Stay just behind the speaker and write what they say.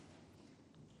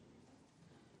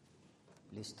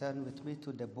Please turn with me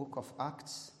to the book of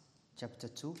Acts, chapter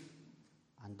 2,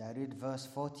 and I read verse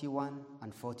 41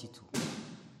 and 42.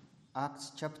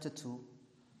 Acts chapter 2,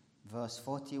 verse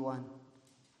 41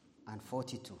 and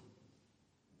 42.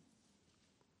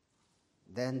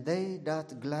 Then they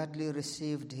that gladly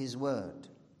received his word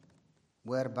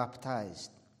were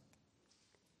baptized,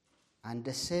 and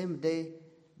the same day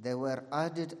there were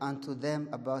added unto them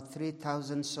about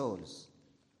 3,000 souls.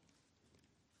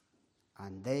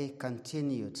 And they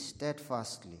continued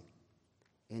steadfastly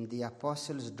in the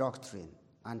apostles' doctrine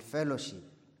and fellowship,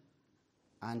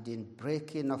 and in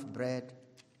breaking of bread,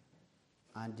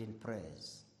 and in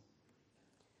prayers.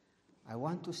 I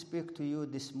want to speak to you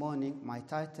this morning. My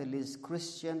title is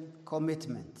Christian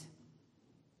Commitment.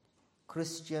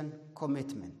 Christian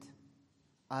Commitment.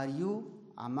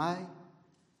 Am I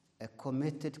a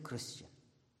committed Christian?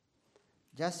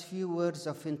 Just few words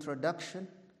of introduction.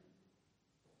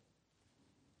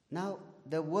 Now,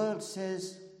 the world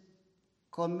says,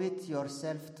 commit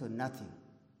yourself to nothing.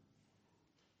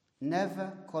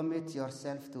 Never commit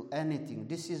yourself to anything.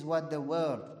 This is what the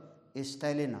world is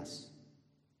telling us.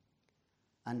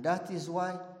 And that is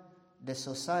why the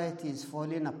society is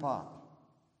falling apart.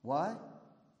 Why?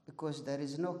 Because there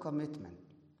is no commitment.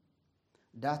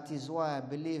 That is why I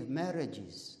believe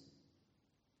marriages,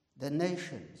 the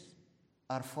nations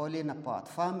are falling apart.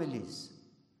 Families,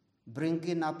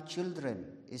 bringing up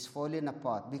children is falling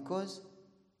apart because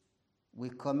we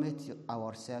commit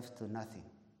ourselves to nothing.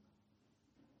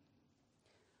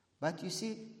 But you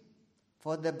see,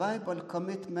 for the Bible,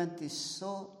 commitment is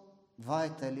so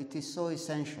vital, it is so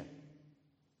essential.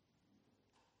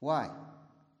 Why?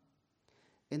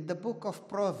 In the book of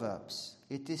Proverbs,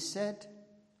 it is said,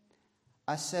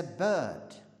 as a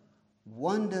bird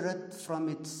wandereth from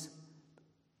its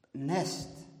nest,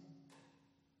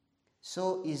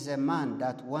 so is a man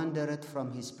that wandereth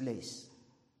from his place.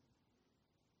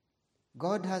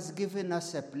 God has given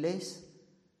us a place,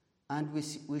 and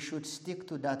we should stick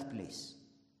to that place.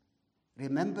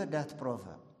 Remember that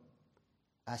proverb.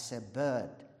 As a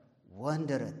bird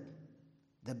wandereth,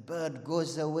 the bird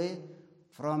goes away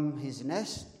from his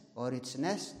nest or its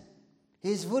nest,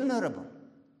 he is vulnerable.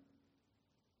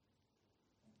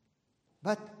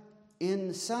 But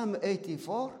in Psalm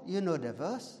 84, you know the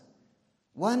verse,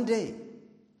 one day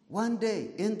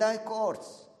in thy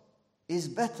courts is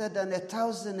better than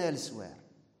 1,000 elsewhere.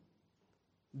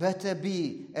 Better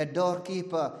be a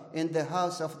doorkeeper in the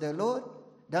house of the Lord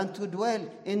than to dwell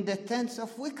in the tents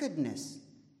of wickedness.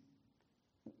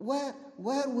 Where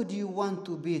would you want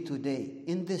to be today,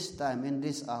 in this time, in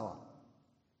this hour?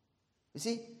 You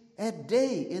see, a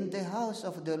day in the house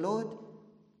of the Lord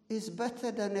is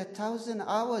better than 1,000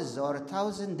 hours or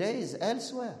 1,000 days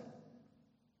elsewhere.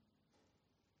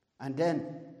 And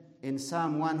then in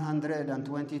Psalm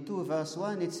 122, verse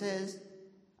 1, it says,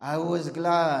 I was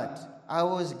glad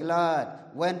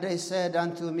when they said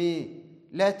unto me,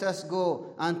 let us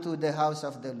go unto the house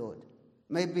of the Lord.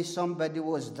 Maybe somebody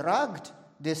was dragged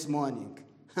this morning.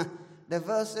 The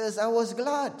verse says, I was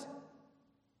glad.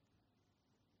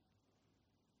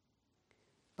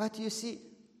 But you see,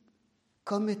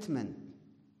 commitment,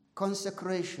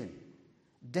 consecration,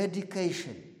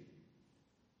 dedication,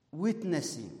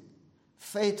 witnessing,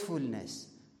 faithfulness,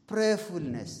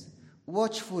 prayerfulness,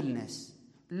 watchfulness,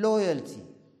 loyalty,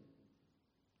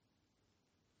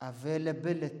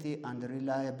 availability and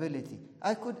reliability.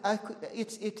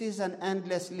 It is an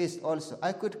endless list also.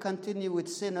 I could continue with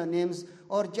synonyms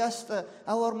or just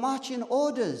our marching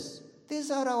orders. These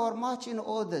are our marching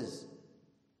orders.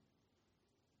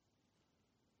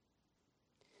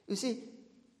 You see,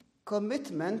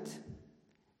 commitment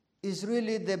is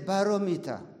really the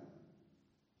barometer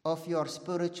of your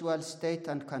spiritual state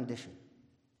and condition.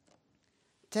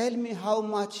 Tell me how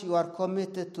much you are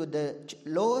committed to the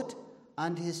Lord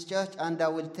and his church, and I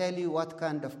will tell you what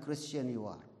kind of Christian you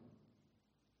are.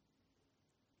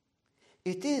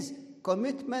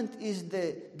 Commitment is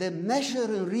the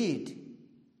measuring reed.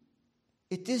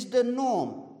 It is the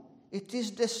norm. It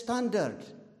is the standard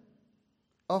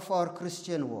of our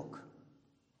Christian walk.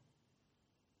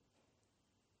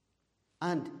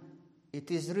 And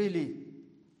it is really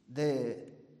the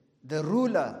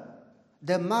ruler,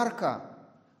 the marker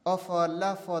of our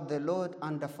love for the Lord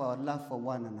and of our love for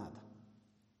one another.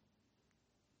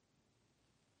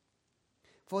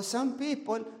 For some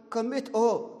people,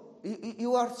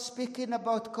 you are speaking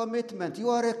about commitment. You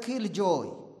are a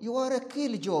killjoy. You are a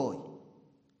killjoy.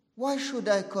 Why should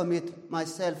I commit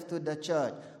myself to the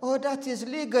church? Oh, that is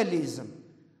legalism.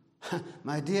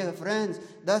 My dear friends,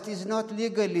 that is not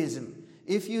legalism.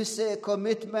 If you say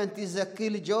commitment is a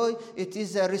killjoy, it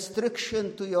is a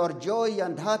restriction to your joy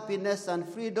and happiness and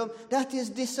freedom, that is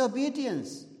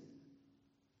disobedience.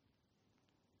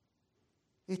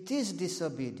 It is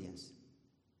disobedience.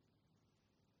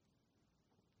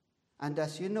 And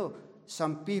as you know,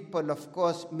 some people, of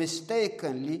course,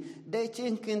 mistakenly, they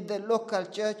think in the local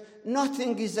church,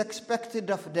 nothing is expected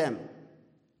of them.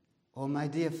 Oh, my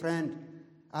dear friend,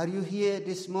 are you here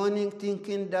this morning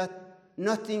thinking that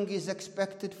nothing is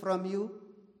expected from you?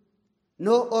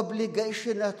 No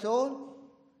obligation at all?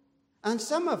 And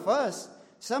some of us,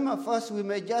 we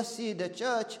may just see the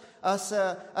church as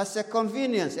a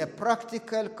convenience, a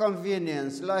practical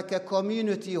convenience, like a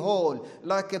community hall,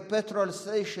 like a petrol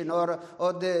station or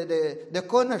the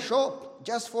corner shop,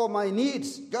 just for my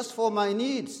needs.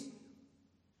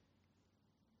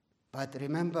 But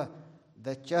remember,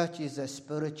 the church is a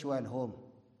spiritual home.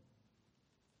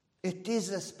 It is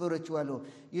a spiritual home.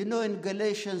 You know, in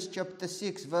Galatians chapter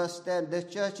 6, verse 10, the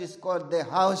church is called the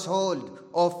household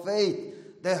of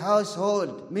faith. The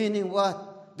household, meaning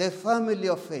what? The family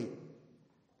of faith.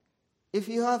 If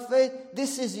you have faith,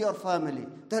 this is your family.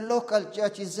 The local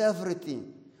church is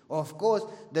everything. Of course,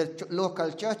 the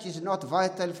local church is not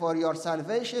vital for your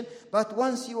salvation, but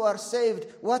once you are saved,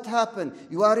 what happened?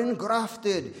 You are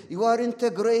engrafted, you are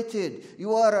integrated,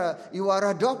 you are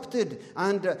adopted,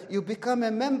 and you become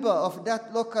a member of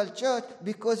that local church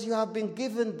because you have been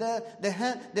given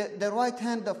the right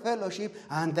hand of fellowship.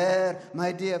 And there,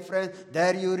 my dear friend,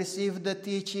 there you receive the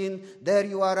teaching, there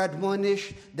you are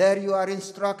admonished, there you are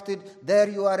instructed, there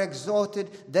you are exhorted,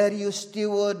 there you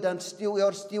steward, and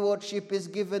your stewardship is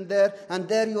given there, and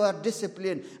there you are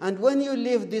disciplined. And when you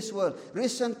leave this world,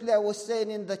 recently I was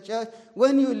saying in the church,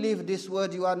 when you leave this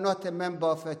world, you are not a member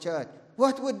of a church.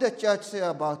 What would the church say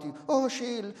about you? Oh,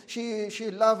 she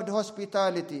loved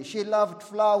hospitality, she loved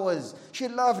flowers, she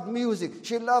loved music,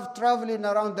 she loved traveling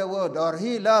around the world, or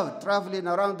he loved traveling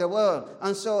around the world.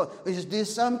 And so, is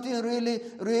this something really,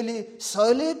 really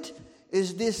solid?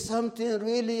 Is this something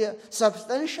really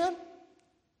substantial?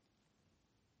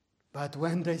 But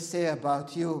when they say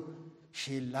about you,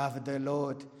 she loved the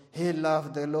Lord, he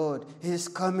loved the Lord, he's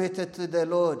committed to the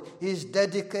Lord, he's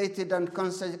dedicated and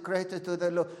consecrated to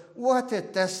the Lord. What a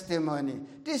testimony.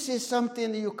 This is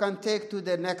something you can take to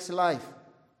the next life.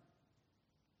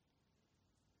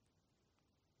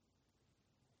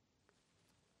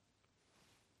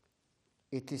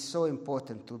 It is so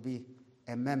important to be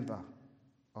a member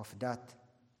of that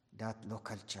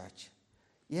local church.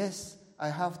 Yes, I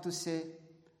have to say,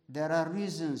 there are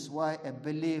reasons why a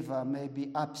believer may be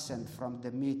absent from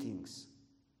the meetings.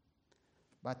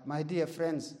 But my dear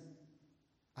friends,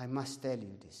 I must tell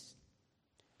you this.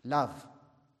 Love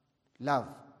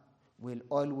will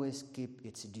always keep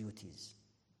its duties.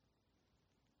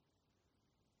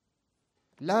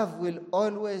 Love will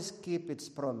always keep its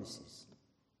promises.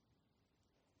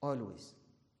 Always.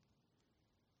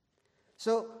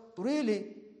 So really,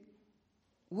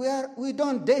 we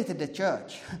don't date the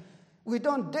church. We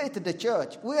don't date the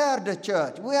church. We are the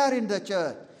church. We are in the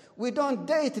church. We don't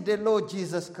date the Lord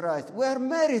Jesus Christ. We are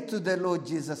married to the Lord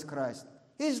Jesus Christ.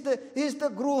 He's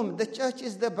the groom. The church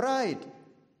is the bride.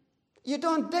 You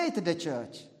don't date the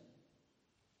church.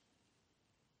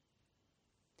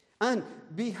 And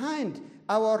behind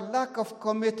our lack of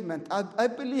commitment, I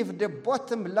believe the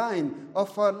bottom line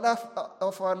of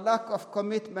our lack of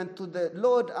commitment to the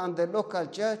Lord and the local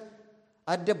church,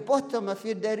 at the bottom of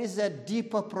it, there is a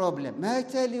deeper problem. May I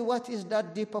tell you what is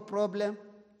that deeper problem?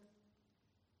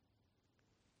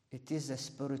 It is a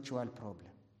spiritual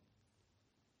problem.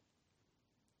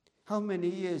 How many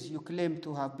years you claim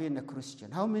to have been a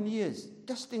Christian? How many years?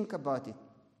 Just think about it.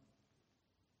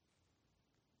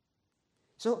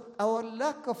 So our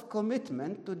lack of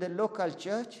commitment to the local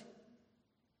church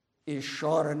is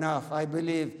sure enough, I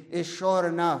believe, is sure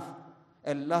enough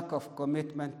a lack of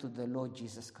commitment to the Lord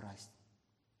Jesus Christ.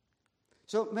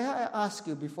 So may I ask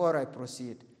you before I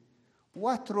proceed,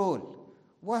 what role,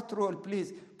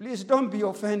 please don't be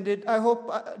offended. I hope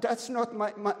that's not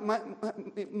my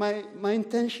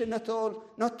intention at all,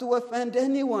 not to offend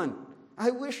anyone.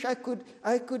 I wish I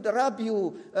could rub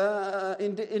you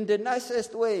in the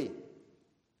nicest way.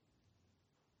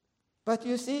 But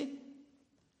you see,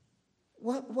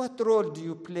 what role do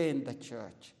you play in the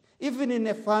church? Even in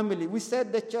a family, we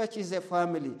said the church is a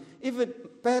family. Even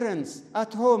parents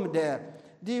at home there,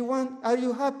 are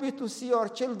you happy to see your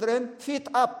children feet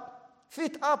up,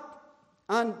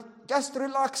 and just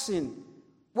relaxing,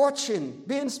 watching,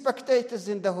 being spectators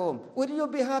in the home? Would you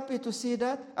be happy to see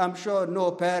that? I'm sure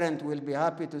no parent will be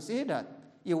happy to see that.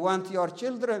 You want your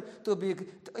children to be,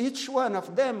 each one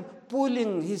of them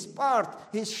pulling his part,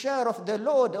 his share of the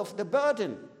load, of the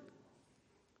burden.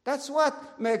 That's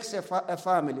what makes a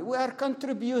family. We are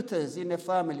contributors in a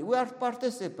family. We are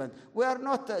participants. We are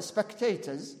not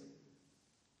spectators.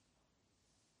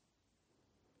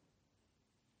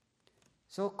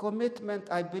 So commitment,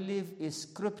 I believe, is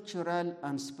scriptural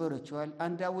and spiritual,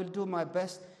 and I will do my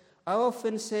best. I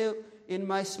often say, in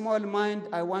my small mind,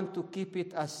 I want to keep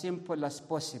it as simple as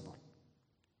possible.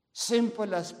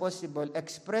 Simple as possible,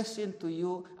 expressing to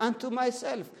you and to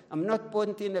myself. I'm not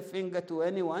pointing a finger to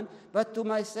anyone, but to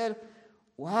myself,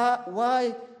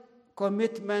 why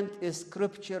commitment is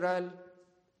scriptural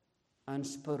and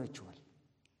spiritual.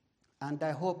 And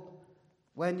I hope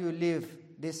when you leave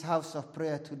this house of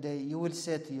prayer today, you will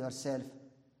say to yourself,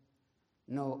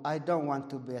 no, I don't want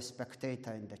to be a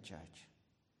spectator in the church.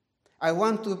 I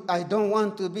don't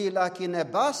want to be like in a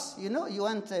bus. You know, you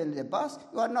enter in the bus,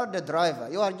 you are not the driver.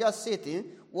 You are just sitting,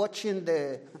 watching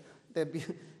the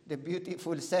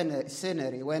beautiful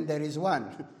scenery when there is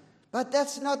one. But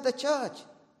that's not the church.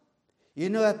 You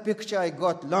know a picture I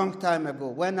got long time ago,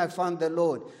 when I found the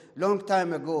Lord, long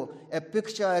time ago, a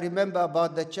picture I remember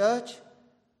about the church.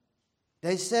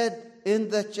 They said, in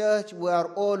the church, we are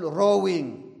all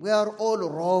rowing. We are all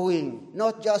rowing.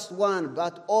 Not just one,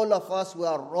 but all of us, we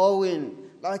are rowing,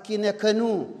 like in a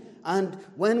canoe. And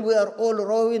when we are all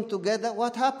rowing together,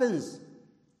 what happens?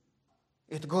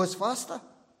 It goes faster.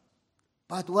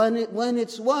 But when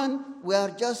it's one, we are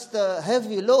just a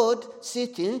heavy load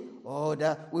sitting,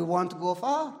 we won't go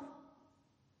far.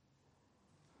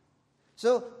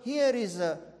 So here is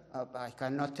I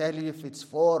cannot tell you if it's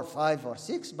 4, 5, or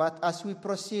 6, but as we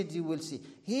proceed, you will see.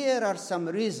 Here are some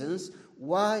reasons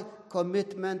why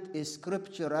commitment is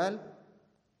scriptural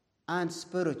and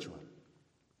spiritual.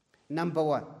 Number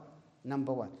one.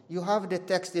 You have the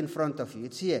text in front of you.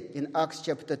 It's here in Acts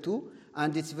chapter 2,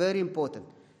 and it's very important.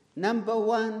 Number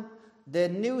one, the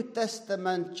New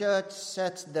Testament church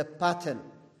sets the pattern.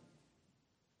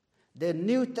 The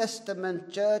New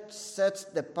Testament church sets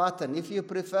the pattern. If you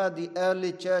prefer, the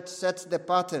early church sets the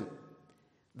pattern.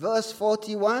 Verse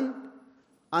 41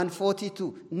 and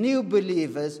 42. New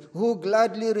believers who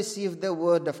gladly received the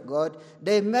word of God,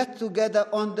 they met together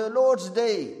on the Lord's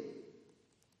Day.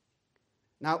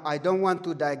 Now, I don't want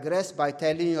to digress by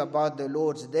telling you about the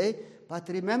Lord's Day, but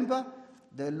remember,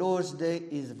 the Lord's Day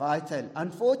is vital.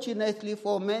 Unfortunately,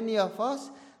 for many of us,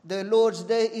 the Lord's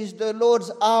Day is the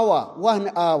Lord's hour,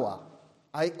 1 hour.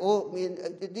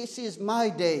 This is my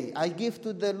day. I give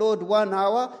to the Lord 1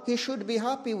 hour. He should be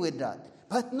happy with that.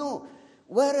 But no,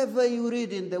 wherever you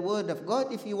read in the Word of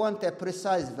God, if you want a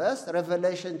precise verse,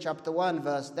 Revelation chapter 1,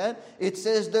 verse 10, it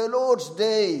says the Lord's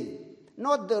day,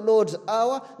 not the Lord's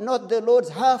hour, not the Lord's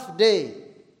half day.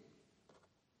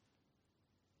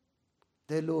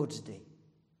 The Lord's day.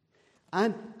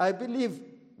 And I believe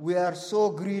we are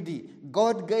so greedy.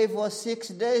 God gave us 6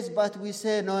 days, but we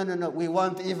say, no, we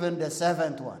want even the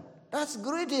 7th one. That's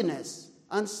greediness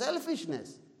and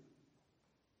selfishness.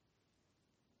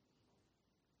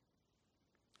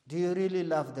 Do you really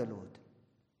love the Lord?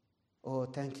 Oh,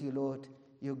 thank you, Lord.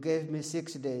 You gave me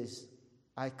 6 days.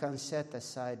 I can set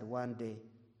aside 1 day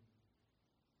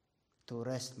to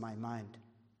rest my mind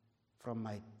from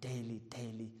my daily,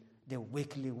 the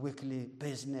weekly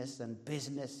business and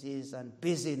businesses and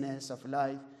busyness of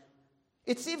life.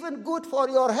 It's even good for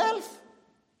your health.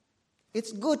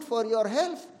 It's good for your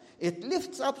health. It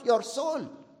lifts up your soul,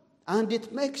 and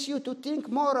it makes you to think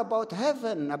more about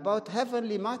heaven, about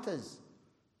heavenly matters.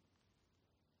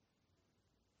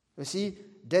 You see,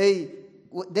 they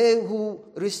who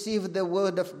received the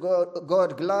word of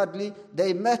God gladly,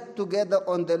 they met together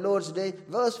on the Lord's Day.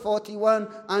 Verse 41,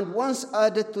 and once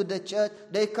added to the church,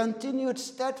 they continued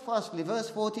steadfastly. Verse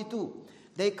 42,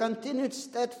 they continued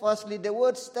steadfastly. The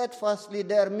word steadfastly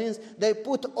there means they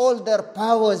put all their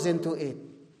powers into it.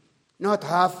 Not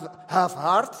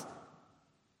half-heart,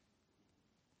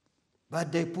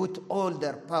 but they put all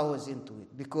their powers into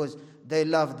it because they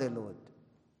love the Lord.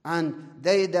 And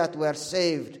they that were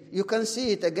saved, you can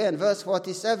see it again, verse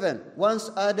 47.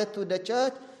 Once added to the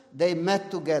church, they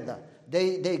met together.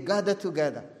 They gathered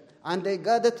together. And they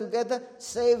gathered together,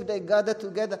 saved, they gathered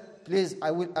together. Please,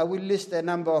 I will list a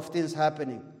number of things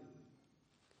happening.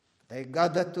 They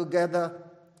gathered together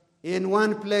in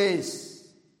one place,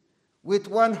 with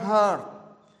one heart,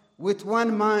 with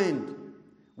one mind,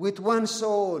 with one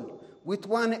soul, with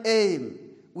one aim,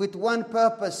 with one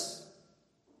purpose.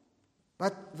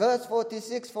 But verse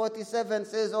 46, 47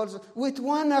 says also, with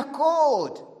one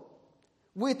accord.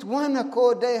 With one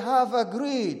accord they have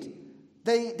agreed.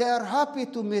 They are happy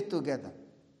to meet together.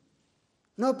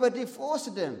 Nobody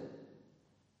forced them.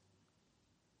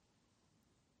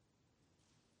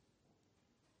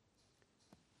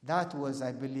 That was,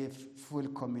 I believe, full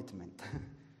commitment.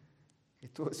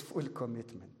 It was full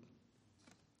commitment.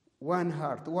 One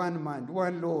heart, one mind,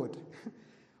 one Lord,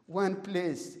 one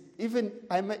place. Even,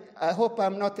 I hope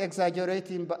I'm not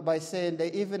exaggerating by saying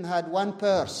they even had one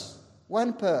purse.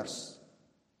 One purse.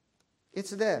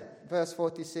 It's there, verse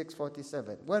 46,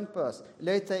 47. One purse.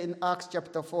 Later in Acts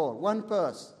chapter 4, one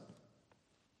purse.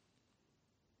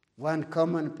 One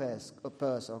common purse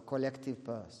or collective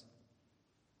purse.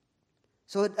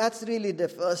 So that's really the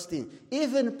first thing.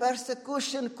 Even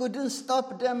persecution couldn't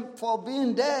stop them from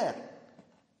being there.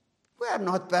 We are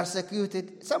not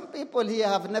persecuted. Some people here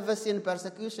have never seen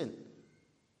persecution.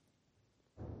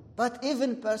 But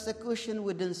even persecution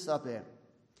wouldn't stop them.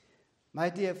 My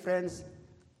dear friends,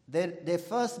 the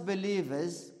first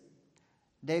believers,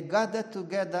 they gathered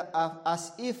together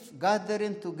as if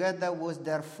gathering together was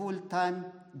their full-time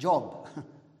job,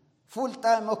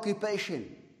 full-time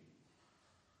occupation.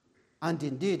 And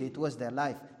indeed, it was their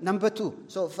life. Number two,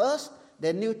 so first,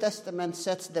 the New Testament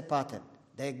sets the pattern.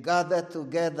 They gather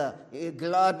together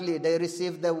gladly, they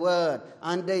receive the word,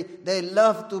 and they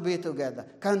love to be together,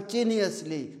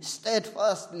 continuously,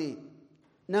 steadfastly.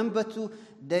 Number two,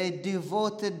 they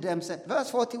devoted themselves. Verse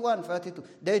 41, 42.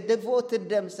 They devoted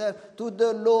themselves to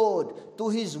the Lord, to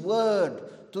His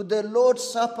word, to the Lord's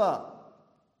Supper,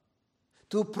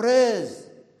 to praise,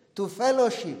 to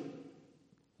fellowship.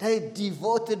 They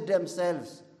devoted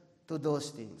themselves to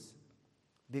those things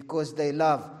because they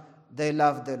love the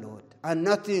Lord. And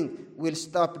nothing will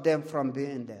stop them from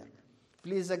being there.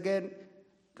 Please, again,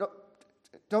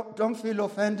 don't feel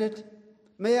offended.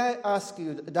 May I ask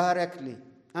you directly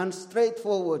and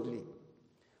straightforwardly,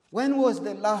 when was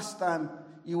the last time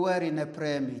you were in a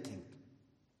prayer meeting?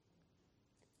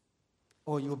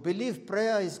 Or you believe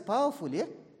prayer is powerful, yeah?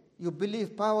 You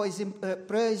believe prayer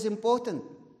is important.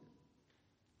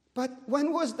 But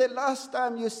when was the last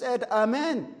time you said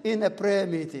amen in a prayer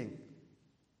meeting?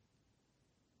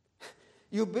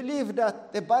 You believe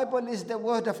that the Bible is the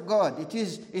Word of God. It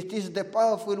is the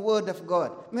powerful Word of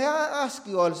God. May I ask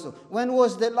you also, when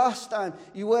was the last time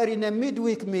you were in a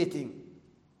midweek meeting?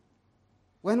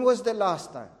 When was the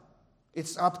last time?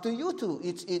 It's up to you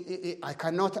to. I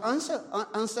cannot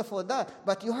answer for that,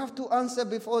 but you have to answer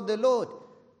before the Lord.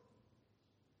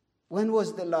 When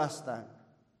was the last time?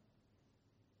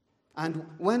 And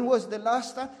when was the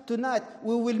last time? Tonight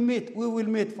we will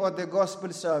meet for the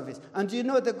gospel service. And you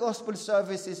know the gospel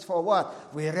service is for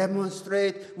what? We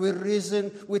remonstrate, we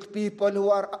reason with people who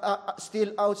are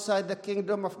still outside the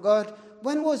kingdom of God.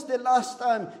 When was the last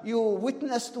time you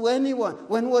witnessed to anyone?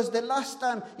 When was the last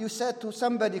time you said to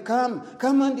somebody, come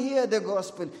and hear the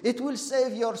gospel. It will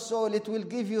save your soul. It will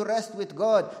give you rest with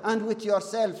God and with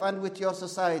yourself and with your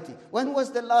society. When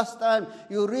was the last time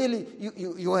you really,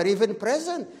 you are even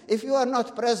present? If you are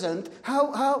not present,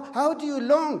 how do you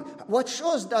long? What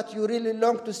shows that you really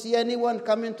long to see anyone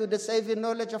come into the saving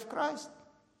knowledge of Christ?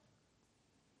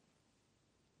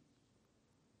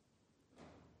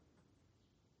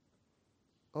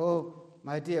 Oh,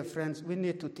 my dear friends, we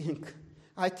need to think.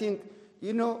 I think,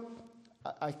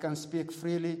 I can speak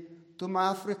freely to my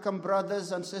African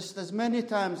brothers and sisters. Many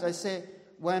times I say,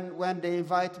 when they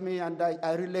invite me and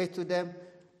I relate to them,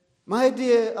 my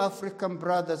dear African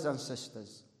brothers and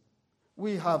sisters,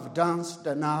 we have danced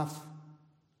enough.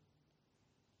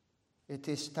 It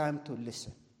is time to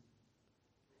listen.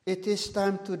 It is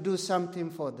time to do something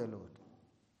for the Lord.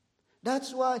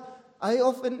 That's why I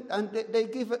often, and they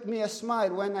give me a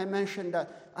smile when I mention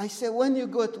that. I say, when you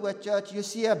go to a church, you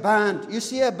see a band. You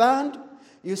see a band,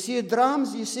 you see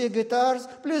drums, you see guitars.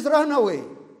 Please run away.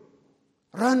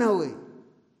 Run away.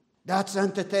 That's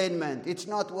entertainment. It's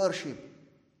not worship.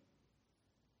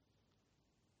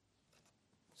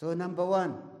 So number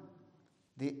one,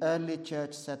 the early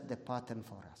church set the pattern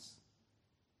for us.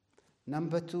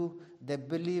 Number two, the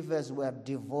believers were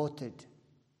devoted.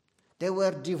 They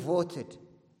were devoted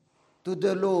to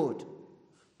the Lord,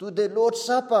 to the Lord's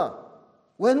Supper.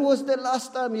 When was the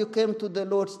last time you came to the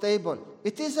Lord's table?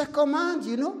 It is a command,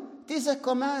 It is a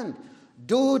command.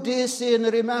 Do this in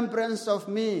remembrance of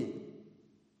me.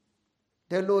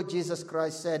 The Lord Jesus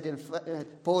Christ said,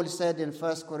 Paul said in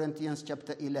 1 Corinthians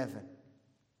chapter 11.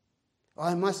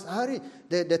 I must hurry.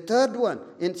 The third one,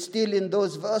 still in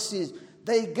those verses,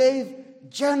 they gave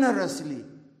generously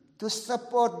to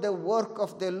support the work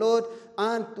of the Lord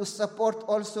and to support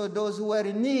also those who were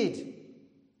in need.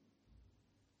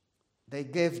 They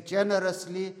gave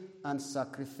generously and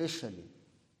sacrificially.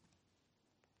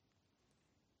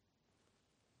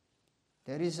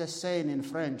 There is a saying in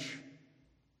French,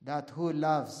 that who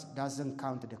loves doesn't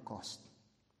count the cost.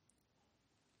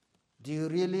 Do you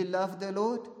really love the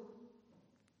Lord?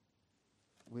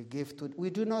 We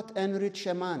do not enrich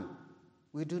a man.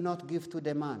 We do not give to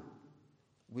the man.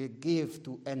 We give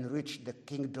to enrich the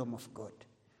kingdom of God.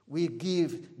 We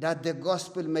give that the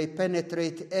gospel may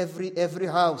penetrate every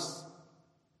house.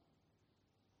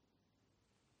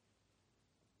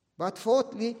 But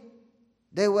fourthly,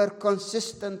 they were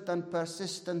consistent and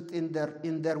persistent in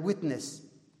their witness.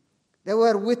 They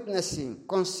were witnessing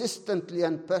consistently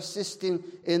and persisting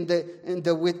in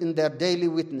their daily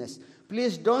witness.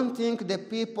 Please don't think the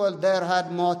people there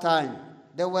had more time.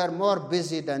 They were more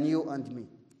busy than you and me.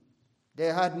 They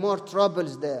had more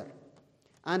troubles there.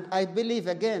 And I believe,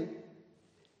 again,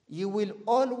 you will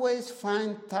always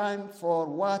find time for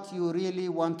what you really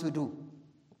want to do.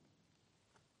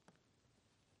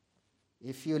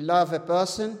 If you love a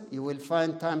person, you will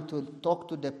find time to talk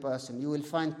to the person. You will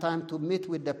find time to meet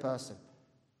with the person.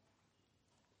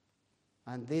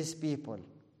 And these people,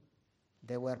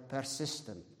 they were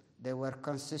persistent. They were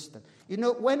consistent. You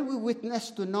know, when we witness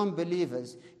to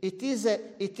non-believers, it is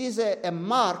a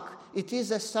mark, it is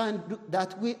a sign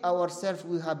that we ourselves,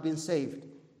 we have been saved.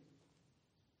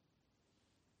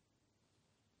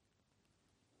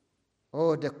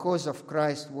 Oh, the cause of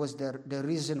Christ was the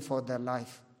reason for their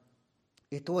life.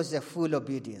 It was a full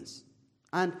obedience.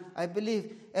 And I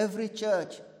believe every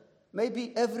church,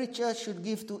 maybe every church should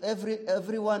give to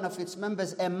every one of its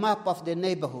members a map of the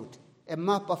neighborhood. A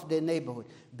map of the neighborhood.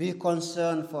 Be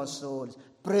concerned for souls.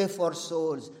 Pray for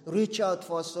souls. Reach out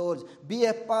for souls. Be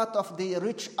a part of the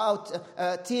reach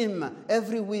out team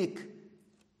every week.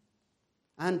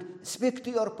 And speak to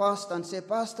your pastor and say,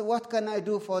 Pastor, what can I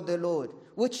do for the Lord?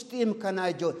 Which team can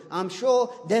I join? I'm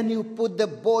sure then you put the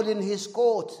ball in his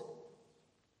court.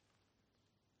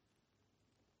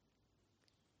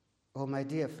 Oh, my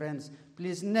dear friends,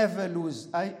 please never lose.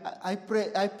 I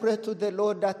pray to the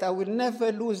Lord that I will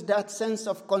never lose that sense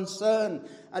of concern,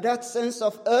 that sense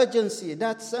of urgency,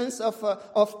 that sense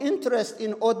of interest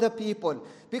in other people.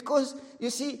 Because, you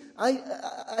see,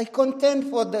 I contend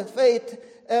for the faith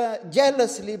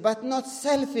jealously, but not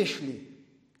selfishly.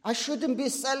 I shouldn't be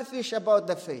selfish about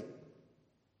the faith.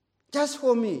 Just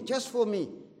for me, just for me.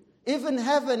 Even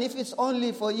heaven, if it's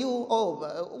only for you,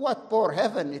 what poor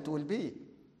heaven it will be.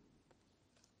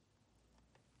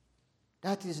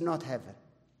 That is not heaven.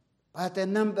 But a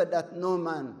number that no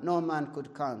man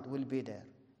could count will be there.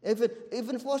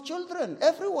 Even for children,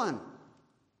 everyone.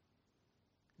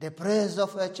 The prayers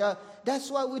of a child.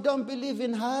 That's why we don't believe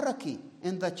in hierarchy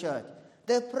in the church.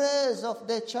 The prayers of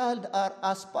the child are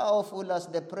as powerful as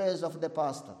the prayers of the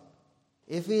pastor.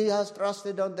 If he has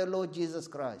trusted on the Lord Jesus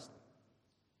Christ,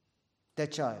 the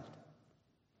child.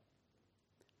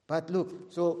 But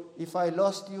look, so if I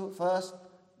lost you first,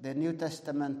 the New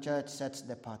Testament church sets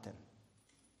the pattern.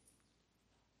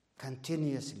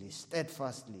 Continuously,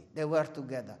 steadfastly, they were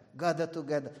together, gathered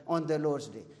together on the Lord's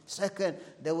Day. Second,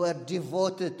 they were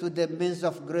devoted to the means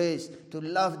of grace, to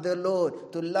love the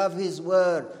Lord, to love His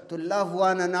word, to love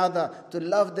one another, to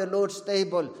love the Lord's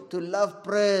table, to love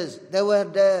prayers. They were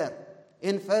there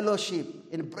in fellowship,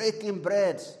 in breaking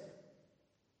breads.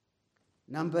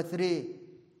 Number 3,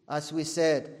 as we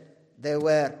said, they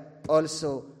were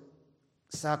also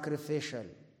sacrificial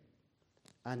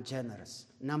and generous.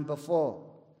 Number 4,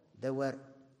 they were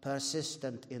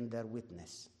persistent in their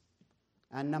witness.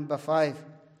 And number 5,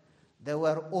 they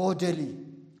were orderly.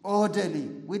 Orderly.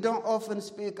 We don't often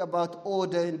speak about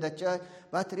order in the church,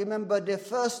 but remember the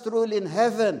first rule in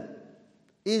heaven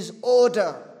is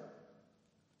order.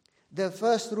 The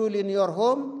first rule in your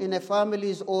home, in a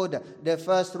family, is order. The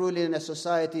first rule in a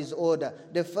society is order.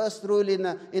 The first rule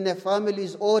in a family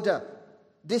is order.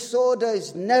 Disorder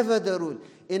is never the rule.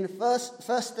 In 1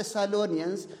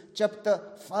 Thessalonians chapter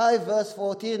 5 verse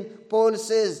 14, Paul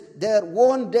says, there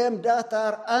warn them that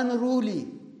are unruly.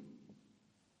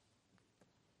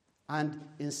 And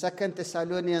in 2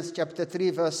 Thessalonians chapter 3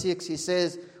 verse 6, he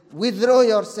says, withdraw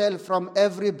yourself from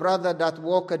every brother that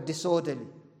walketh disorderly.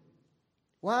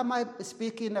 Why am I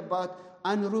speaking about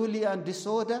unruly and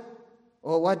disorder?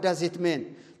 Or what does it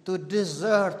mean? To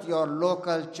desert your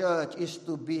local church is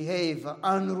to behave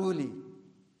unruly.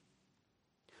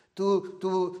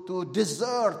 To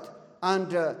desert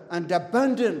and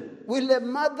abandon. Will a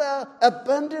mother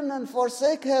abandon and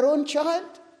forsake her own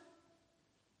child?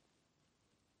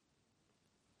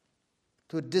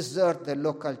 To desert the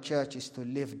local church is to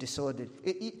live disorderly.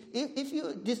 If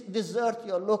you desert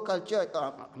your local church,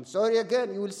 I'm sorry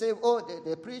again, you will say,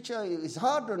 the preacher is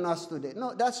hard on us today.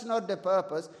 No, that's not the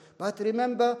purpose. But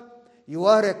remember, you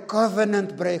are a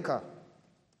covenant breaker.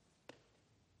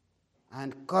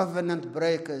 And covenant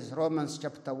breakers, Romans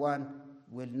chapter 1,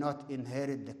 will not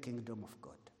inherit the kingdom of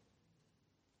God.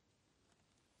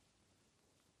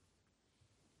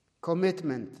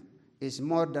 Commitment is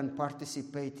more than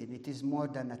participating. It is more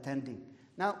than attending.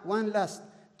 Now, one last.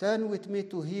 Turn with me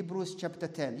to Hebrews chapter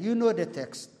 10. You know the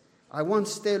text. I won't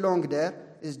stay long there.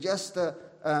 It's just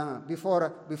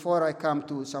before I come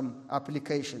to some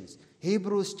applications.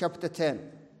 Hebrews chapter 10,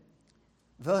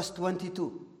 verse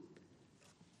 22.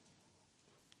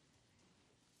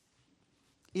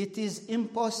 It is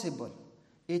impossible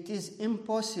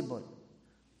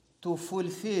to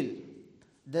fulfill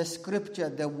the scripture,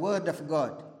 the word of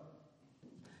God,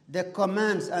 the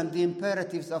commands and the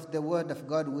imperatives of the word of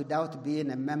God without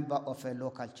being a member of a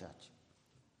local church.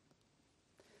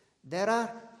 There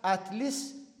are at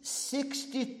least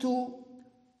 62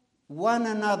 one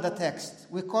another texts.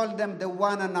 We call them the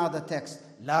one another texts.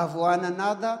 Love one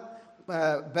another,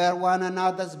 bear one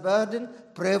another's burden,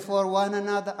 pray for one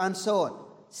another, and so on.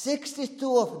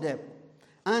 62 of them.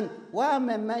 And why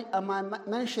am I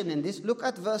mentioning this? Look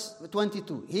at verse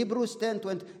 22. Hebrews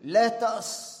 10:20. Let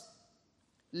us.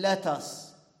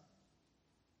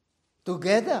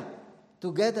 Together,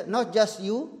 not just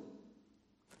you.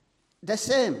 The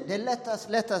same, the let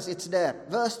us, it's there.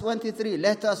 Verse 23,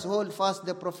 let us hold fast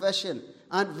the profession.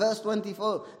 And verse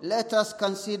 24, let us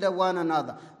consider one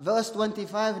another. Verse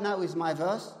 25 now is my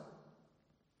verse.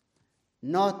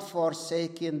 Not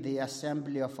forsaking the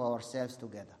assembly of ourselves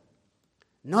together.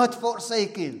 Not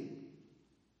forsaking.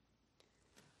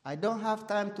 I don't have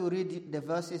time to read the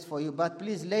verses for you, but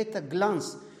please later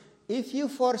glance. If you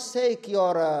forsake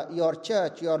your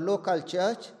church, your local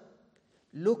church,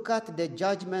 look at the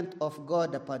judgment of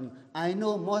God upon you. I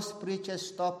know most preachers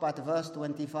stop at verse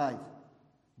 25,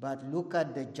 but look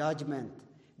at the judgment.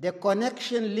 The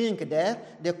connection link there,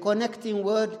 the connecting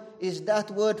word is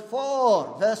that word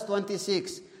for, verse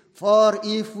 26. For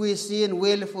if we sin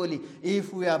willfully,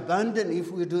 if we abandon,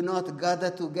 if we do not gather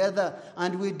together,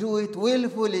 and we do it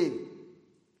willfully,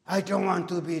 I don't want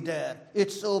to be there.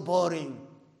 It's so boring.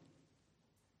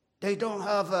 They don't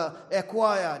have a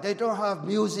choir. They don't have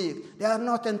music. They are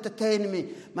not entertaining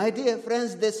me. My dear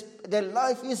friends, the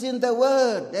life is in the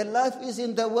Word. The life is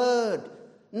in the Word.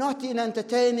 Not in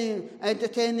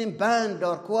entertaining band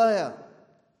or choir.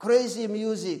 Crazy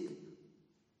music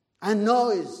and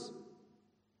noise.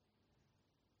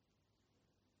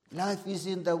 Life is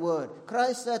in the Word.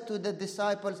 Christ said to the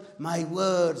disciples, my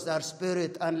words are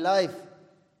spirit and life.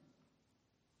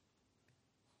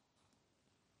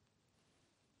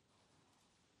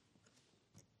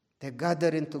 The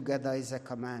gathering together is a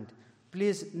command.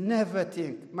 Please never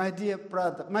think, my dear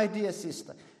brother, my dear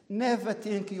sister, never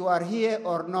think you are here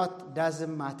or not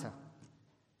doesn't matter.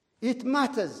 It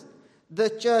matters. The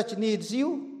church needs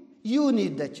you. You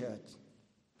need the church.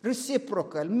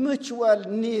 Reciprocal, mutual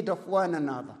need of one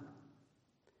another.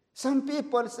 Some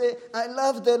people say, I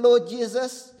love the Lord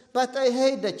Jesus, but I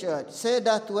hate the church. Say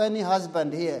that to any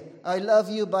husband here. I love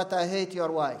you, but I hate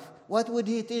your wife. What would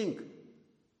he think?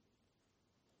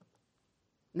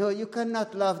 No, you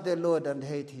cannot love the Lord and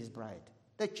hate his bride.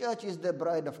 The church is the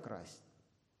bride of Christ.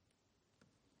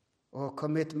 Oh,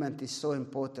 commitment is so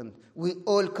important. We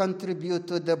all contribute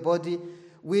to the body.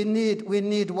 We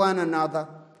need one another,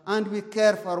 and we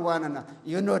care for one another.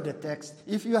 You know the text.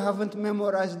 If you haven't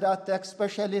memorized that text,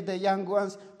 especially the young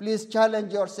ones, please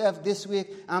challenge yourself this week.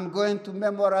 I'm going to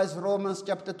memorize Romans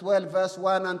chapter 12, verse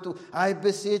 1 and 2. I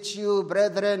beseech you,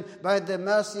 brethren, by the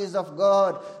mercies of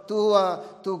God, to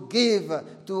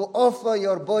offer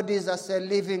your bodies as a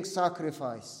living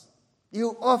sacrifice.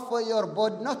 You offer your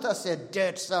body not as a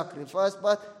dead sacrifice,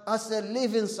 but as a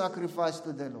living sacrifice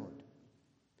to the Lord.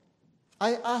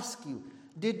 I ask you,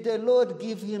 did the Lord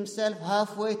give himself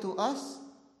halfway to us?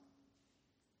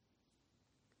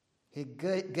 He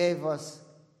gave us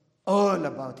all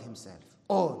about himself.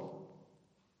 All.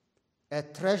 A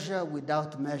treasure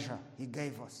without measure he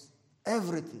gave us.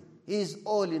 Everything. He is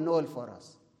all in all for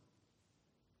us.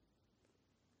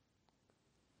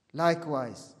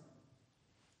 Likewise,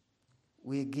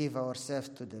 we give ourselves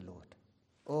to the Lord.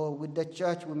 Oh, with the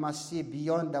church we must see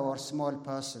beyond our small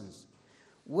persons.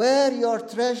 Where your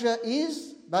treasure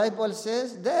is, Bible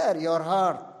says, there your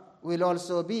heart will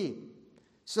also be.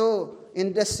 So,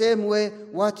 in the same way,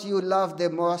 what you love the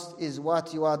most is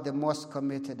what you are the most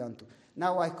committed unto.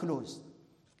 Now I close.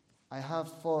 I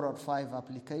have 4 or 5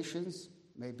 applications.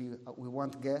 Maybe we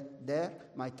won't get there.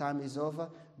 My time is over.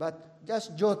 But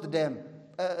just jot them.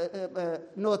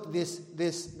 Note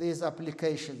these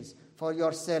applications for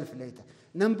yourself later.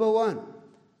 Number 1,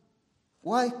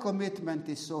 why commitment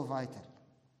is so vital.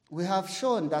 We have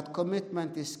shown that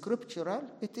commitment is scriptural,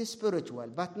 it is spiritual.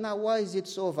 But now, why is it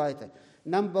so vital?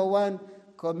 Number one,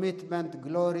 commitment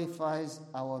glorifies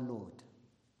our Lord.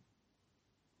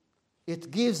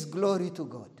 It gives glory to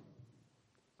God.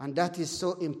 And that is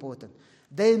so important.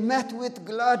 They met with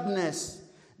gladness.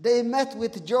 They met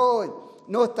with joy.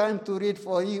 No time to read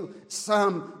for you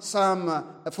Psalm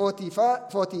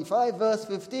 45 verse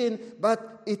 15,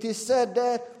 but it is said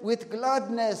there, with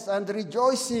gladness and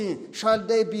rejoicing shall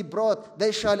they be brought.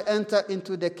 They shall enter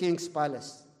into the king's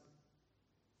palace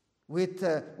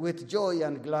with joy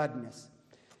and gladness.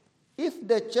 If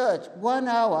the church, 1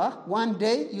 hour, 1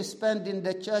 day you spend in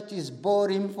the church is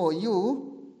boring for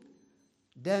you,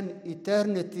 then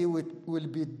eternity will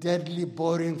be deadly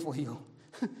boring for you.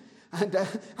 And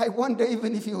I wonder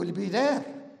even if you will be there.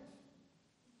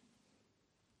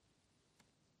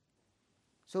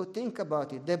 So think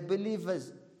about it. The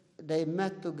believers, they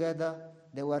met together.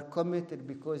 They were committed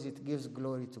because it gives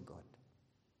glory to God.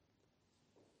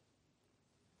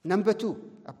 Number two,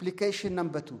 application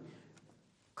number two.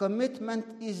 Commitment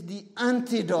is the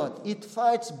antidote. It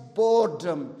fights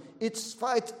boredom. It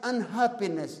fights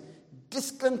unhappiness,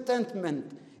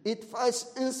 discontentment. It fights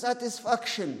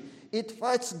insatisfaction. It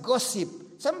fights gossip.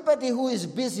 Somebody who is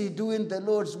busy doing the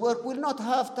Lord's work will not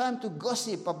have time to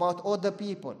gossip about other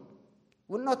people,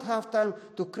 will not have time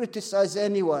to criticize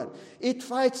anyone. It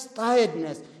fights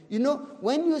tiredness. You know,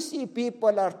 when you see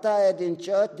people are tired in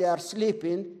church, they are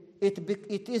sleeping,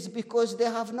 it is because they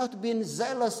have not been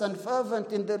zealous and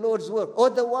fervent in the Lord's work.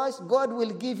 Otherwise, God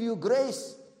will give you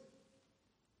grace.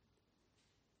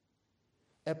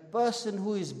 A person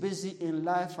who is busy in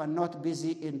life and not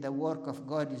busy in the work of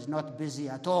God is not busy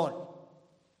at all.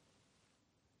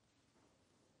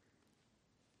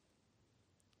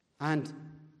 And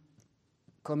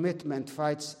commitment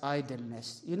fights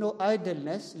idleness. You know,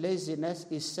 idleness, laziness,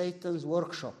 is Satan's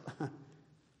workshop.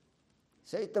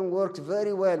 Satan works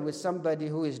very well with somebody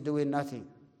who is doing nothing.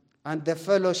 And the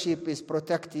fellowship is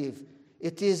protective.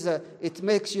 It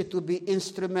makes you to be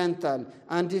instrumental,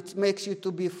 and it makes you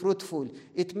to be fruitful.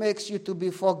 It makes you to be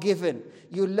forgiven.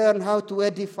 You learn how to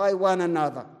edify one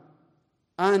another.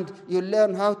 And you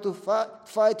learn how to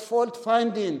fight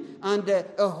fault-finding and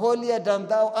a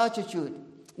holier-than-thou attitude.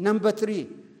 Number three,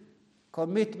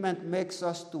 commitment makes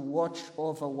us to watch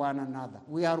over one another.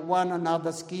 We are one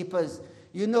another's keepers.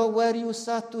 You know where you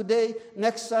sat today,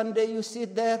 next Sunday you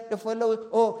sit there, the fellow,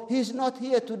 oh, he's not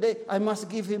here today, I must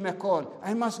give him a call.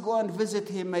 I must go and visit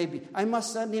him maybe. I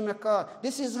must send him a card.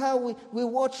 This is how we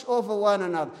watch over one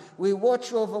another. We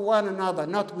watch over one another,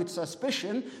 not with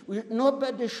suspicion.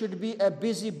 Nobody should be a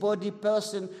busybody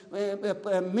person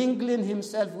mingling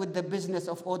himself with the business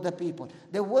of other people.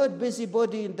 The word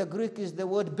busybody in the Greek is the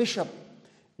word bishop.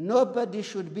 Nobody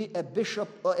should be a bishop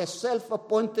or a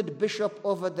self-appointed bishop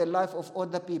over the life of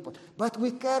other people. But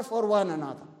we care for one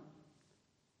another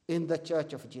in the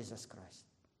Church of Jesus Christ.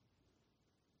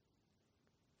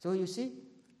 So you see,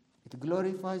 it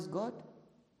glorifies God.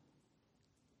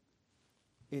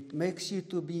 It makes you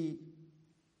to be,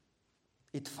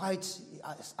 it fights,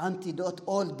 antidote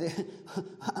all the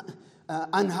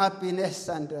unhappiness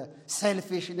and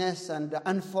selfishness and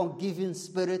unforgiving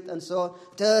spirit and so on.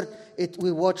 Third,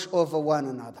 we watch over one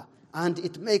another. And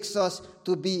it makes us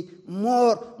to be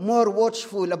more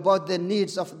watchful about the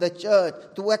needs of the church,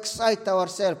 to excite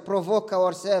ourselves, provoke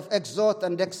ourselves, exhort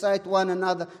and excite one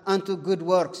another unto good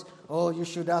works. Oh, you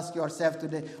should ask yourself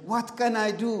today, what can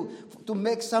I do to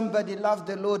make somebody love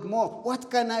the Lord more? What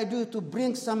can I do to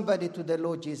bring somebody to the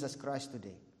Lord Jesus Christ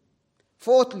today?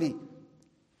 Fourthly,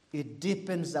 it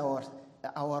deepens our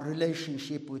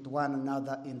relationship with one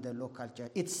another in the local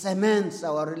church. It cements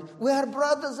we are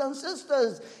brothers and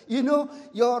sisters. You know,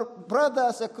 your brother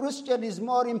as a Christian is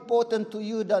more important to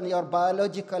you than your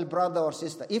biological brother or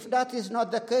sister. If that is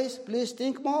not the case, please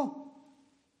think more.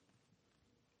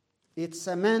 It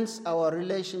cements our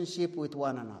relationship with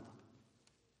one another.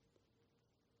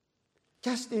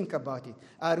 Just think about it.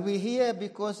 Are we here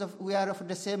because we are of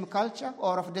the same culture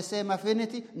or of the same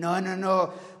affinity?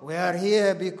 No. We are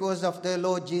here because of the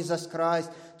Lord Jesus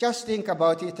Christ. Just think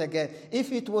about it again.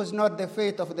 If it was not the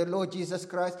faith of the Lord Jesus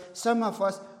Christ, some of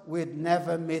us would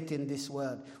never meet in this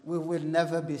world. We will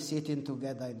never be sitting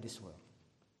together in this world.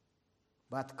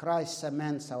 But Christ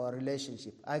cements our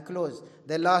relationship. I close.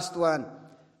 The last one.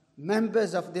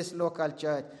 Members of this local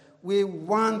church, we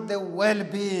want the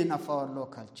well-being of our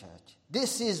local church.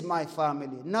 This is my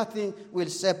family. Nothing will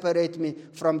separate me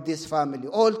from this family.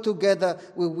 All together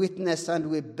we witness and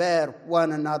we bear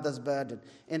one another's burden.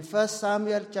 In 1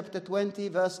 Samuel chapter 20,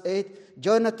 verse 8,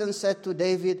 Jonathan said to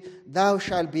David, "Thou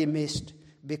shalt be missed,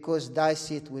 because thy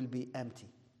seat will be empty."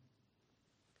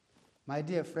 My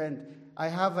dear friend, I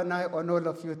have an eye on all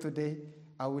of you today.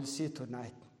 I will see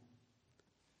tonight.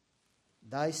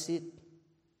 Thy seat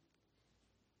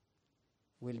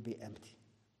will be empty.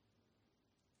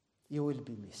 You will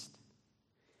be missed.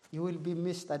 You will be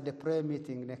missed at the prayer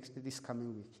meeting this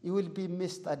coming week. You will be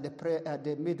missed at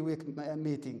the midweek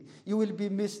meeting. You will be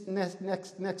missed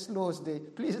next Lord's Day.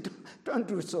 Please don't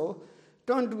do so.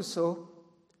 Don't do so,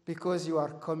 because you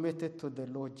are committed to the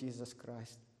Lord Jesus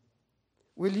Christ.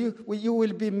 You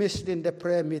will be missed in the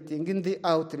prayer meeting, in the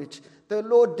outreach. The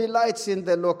Lord delights in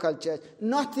the local church.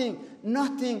 Nothing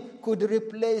could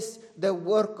replace the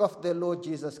work of the Lord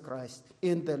Jesus Christ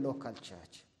in the local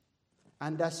church.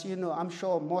 And as you know, I'm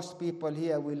sure most people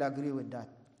here will agree with that.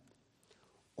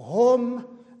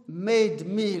 Home-made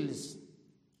meals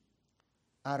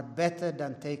are better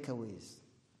than takeaways.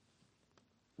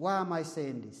 Why am I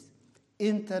saying this?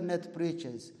 Internet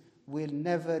preachers will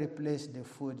never replace the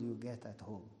food you get at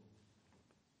home.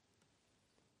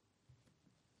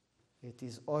 It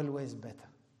is always better.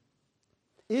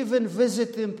 Even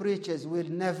visiting preachers will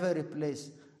never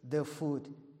replace the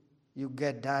food you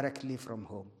get directly from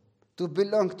home. To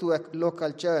belong to a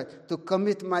local church, to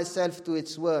commit myself to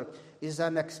its work, is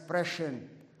an expression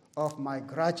of my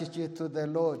gratitude to the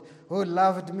Lord, who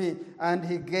loved me and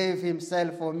he gave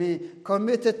himself for me.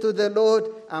 Committed to the Lord,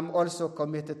 I'm also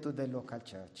committed to the local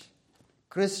church.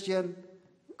 Christian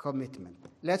commitment.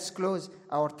 Let's close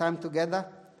our time together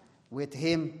with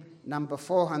hymn number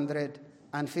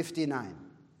 459.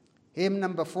 Hymn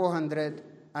number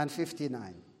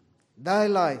 459. Thy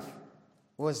life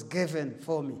was given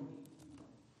for me.